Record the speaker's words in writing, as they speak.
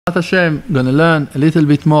HaShem, gonna learn a little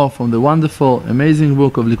bit more from the wonderful, amazing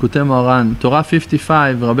book of Likutei Moharan, Torah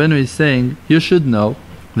 55. Rabbeinu is saying, you should know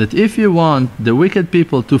that if you want the wicked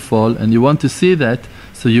people to fall, and you want to see that,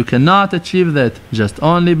 so you cannot achieve that just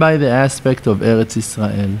only by the aspect of Eretz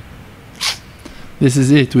Israel. This is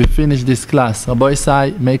it, we finished this class. Rabbi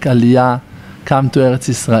Isai, make aliyah, come to Eretz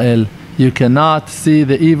Israel. You cannot see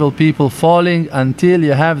the evil people falling until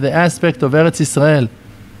you have the aspect of Eretz Israel.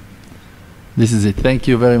 This is it. Thank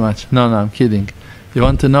you very much. No, I'm kidding. You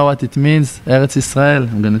want to know what it means? Eretz Israel?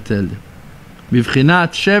 I'm going to tell you.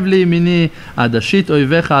 בבחינת שב לימיני עד אשית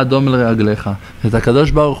אויביך אדום לרגליך. That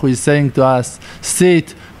HaKadosh Baruch Hu is saying to us,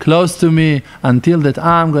 sit close to me until that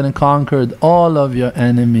I'm going to conquer all of your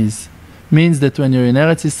enemies. Means that when you're in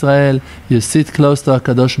Eretz Israel, you sit close to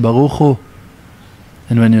HaKadosh Baruch Hu.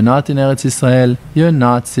 And when you're not in Eretz Israel, you're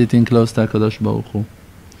not sitting close to HaKadosh Baruch Hu.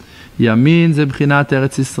 ימין זה בחינת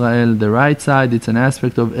ארץ ישראל, the right side, it's an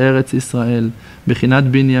aspect of ארץ ישראל, בחינת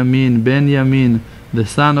בנימין, בן ימין, the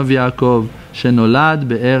son of יעקב, שנולד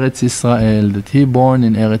בארץ ישראל, that he born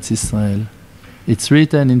in ארץ ישראל. It's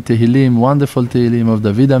written in Tehillim, wonderful Tehillim of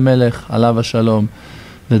David HaMelech, alav hashalom,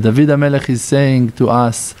 that David HaMelech is saying to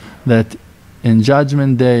us that in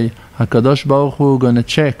Judgment Day, HaKadosh Baruch Hu gonna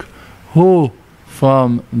check who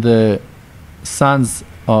from the sons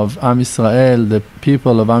of Am Yisrael, the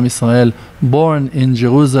people of Am Yisrael, born in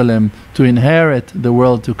Jerusalem to inherit the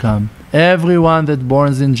world to come. Everyone that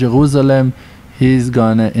borns in Jerusalem, he's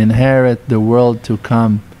gonna inherit the world to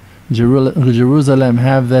come. Jerusalem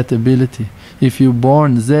have that ability. If you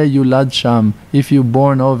born Ze Yulad Sham, if you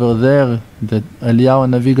born over there, that Eliyahu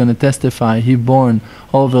Navi gonna testify, he born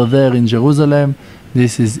over there in Jerusalem,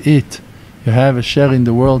 this is it. You have a share in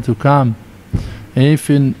the world to come.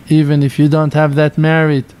 Even if you don't have that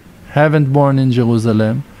merit, haven't born in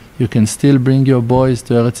Jerusalem, you can still bring your boys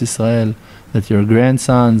to Eretz Israel, that your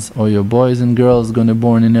grandsons or your boys and girls gonna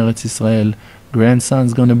born in Eretz Israel,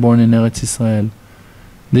 grandsons gonna born in Eretz Israel.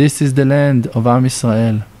 This is the land of Am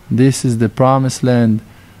Yisrael. This is the promised land.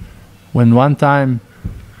 When one time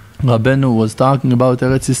Rabbeinu was talking about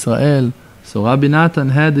Eretz Israel, so Rabbi Natan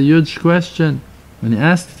had a huge question. When he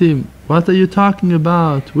asked him, what are you talking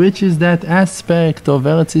about? Which is that aspect of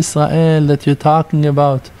Eretz Israel that you're talking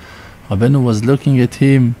about? Rabbeinu was looking at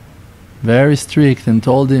him very strict and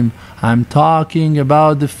told him, I'm talking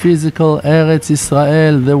about the physical Eretz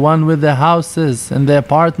Israel, the one with the houses and the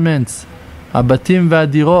apartments, Abatim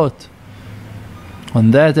v'adirot.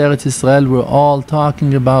 On that Eretz Israel we're all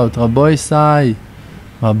talking about. Rabbi Isai,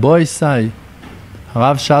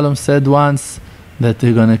 Rav Shalom said once that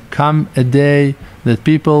there's gonna come a day that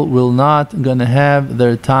people will not gonna have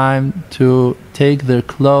their time to take their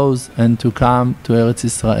clothes and to come to Eretz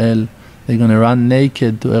Israel. They're gonna run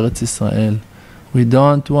naked to Eretz Israel. We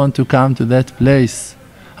don't want to come to that place.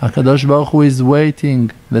 HaKadosh Baruch Hu is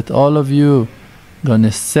waiting that all of you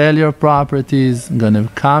gonna sell your properties, gonna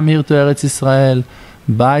come here to Eretz Israel,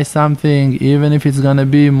 buy something, even if it's gonna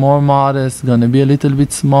be more modest, gonna be a little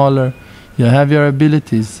bit smaller. You have your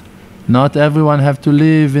abilities. Not everyone have to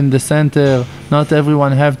live in the center. Not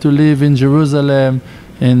everyone have to live in Jerusalem,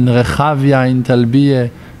 in Rechavia, in Talbiyeh.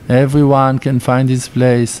 Everyone can find his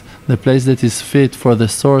place, the place that is fit for the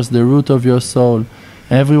source, the root of your soul.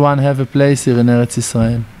 Everyone have a place here in Eretz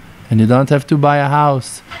Israel. And you don't have to buy a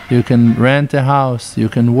house. You can rent a house. You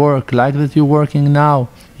can work like that you're working now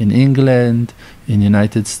in England, in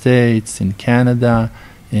United States, in Canada,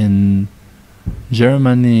 in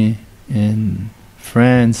Germany, in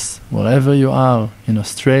France, wherever you are, in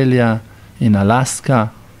Australia, in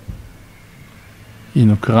Alaska, in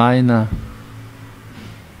Ukraine.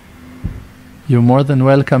 You're more than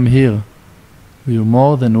welcome here. You're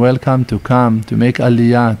more than welcome to come, to make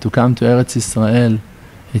aliyah, to come to Eretz Israel.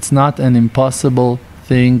 It's not an impossible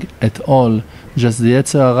thing at all. Just the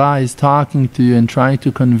Yetzer Hara is talking to you and trying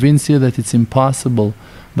to convince you that it's impossible.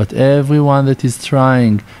 But everyone that is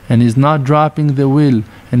trying and is not dropping the will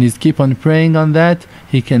and is keep on praying on that,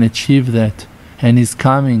 he can achieve that. And he's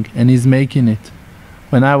coming and he's making it.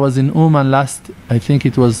 When I was in Uman last, I think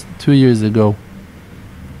it was 2 years ago,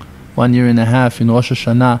 1.5 years in Rosh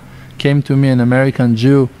Hashanah, came to me an American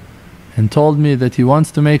Jew and told me that he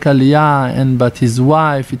wants to make aliyah, but his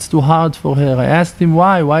wife, it's too hard for her. I asked him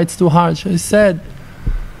why it's too hard. She said,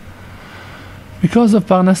 because of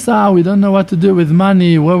Parnassah, we don't know what to do with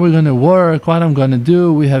money, where we're going to work, what I'm going to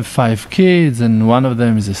do. We have 5 kids and one of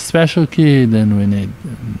them is a special kid and we need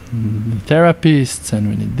therapists and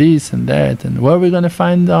we need this and that, and where we're going to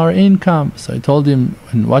find our income. So I told him,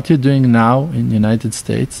 and what you're doing now in the United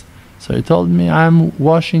States? So he told me, I'm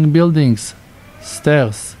washing buildings,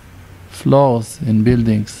 stairs, floors in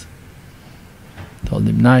buildings. Told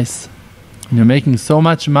him, nice. And you're making so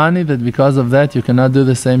much money that because of that you cannot do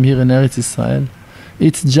the same here in Eretz Israel?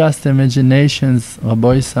 It's just imaginations,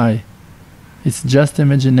 Rabbi Isai. It's just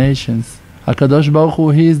imaginations. HaKadosh Baruch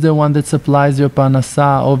Hu, He is the one that supplies your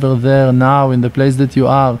parnasa over there now in the place that you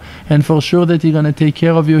are. And for sure that He's going to take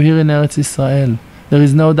care of you here in Eretz Israel. There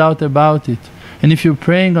is no doubt about it. And if you're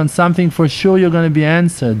praying on something, for sure you're going to be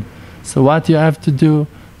answered. So what you have to do,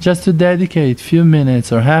 just to dedicate a few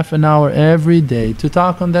minutes or half an hour every day to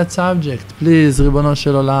talk on that subject. Please, Ribono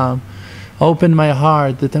Shel Olam, open my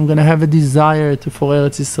heart that I'm going to have a desire for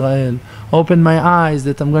Eretz Israel. Open my eyes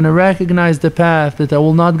that I'm going to recognize the path, that I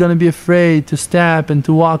will not going to be afraid to step and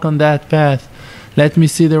to walk on that path. Let me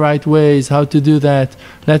see the right ways, how to do that.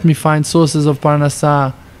 Let me find sources of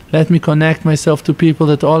parnasa. Let me connect myself to people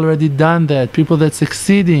that already done that, people that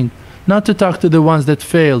succeeding. Not to talk to the ones that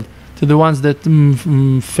failed, to the ones that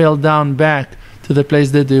fell down back to the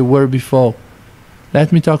place that they were before.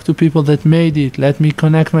 Let me talk to people that made it. Let me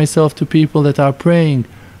connect myself to people that are praying.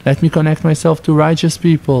 Let me connect myself to righteous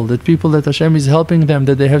people, that people that Hashem is helping them,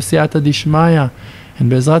 that they have siyata dishmaya. And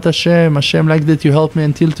Be'ezrat Hashem, Hashem, like that you helped me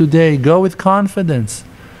until today. Go with confidence.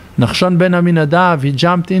 Nachshon ben Aminadav, he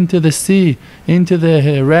jumped into the sea, into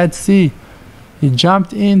the Red Sea. He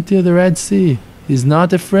jumped into the Red Sea. He's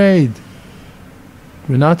not afraid.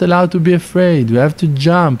 We're not allowed to be afraid. We have to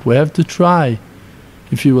jump. We have to try.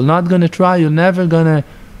 If you are not going to try, you're never going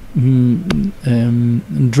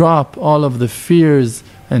to drop all of the fears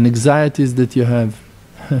and anxieties that you have.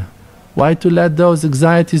 Why to let those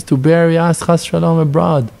anxieties to bury us, chas shalom,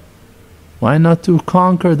 abroad? Why not to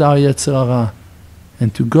conquer our Yetzer Hara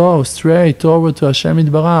and to go straight toward to Hashem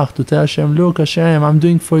Yitbarach, to tell Hashem, look Hashem, I'm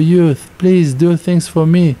doing for you, please do things for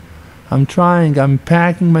me. I'm trying, I'm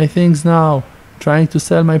packing my things now, trying to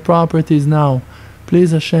sell my properties now.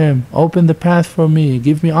 Please Hashem, open the path for me,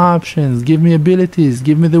 give me options, give me abilities,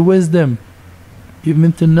 give me the wisdom, give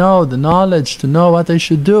me to know, the knowledge, to know what I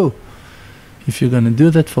should do. If you're going to do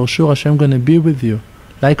that, for sure Hashem going to be with you.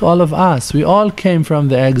 Like all of us, we all came from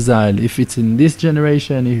the exile. If it's in this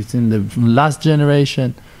generation, if it's in the last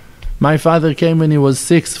generation. My father came when he was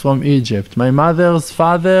 6 from Egypt. My mother's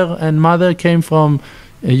father and mother came from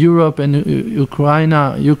Europe and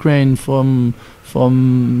Ukraine from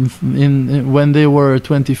when they were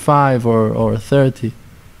 25 or 30.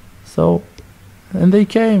 So, and they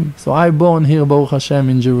came. So I born here, Baruch Hashem,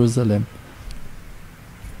 in Jerusalem.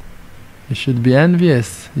 You should be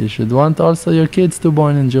envious. You should want also your kids to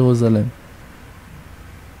born in Jerusalem.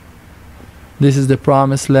 This is the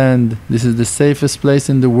promised land. This is the safest place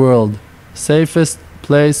in the world. Safest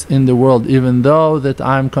place in the world. Even though that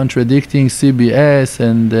I'm contradicting CBS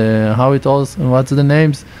and how it all, what's the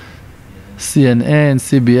names? CNN,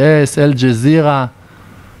 CBS, Al Jazeera.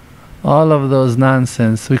 All of those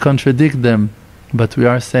nonsense. We contradict them. But we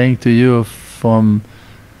are saying to you from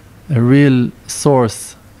a real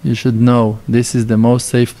source. You should know this is the most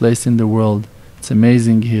safe place in the world. It's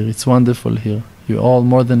amazing here. It's wonderful here. You're all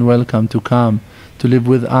more than welcome to come, to live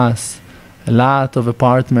with us. A lot of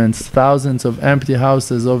apartments, thousands of empty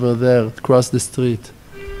houses over there across the street.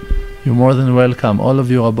 You're more than welcome. All of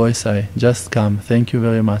you, Rabbi Isai, just come. Thank you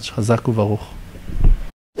very much. Chazak u'varuch.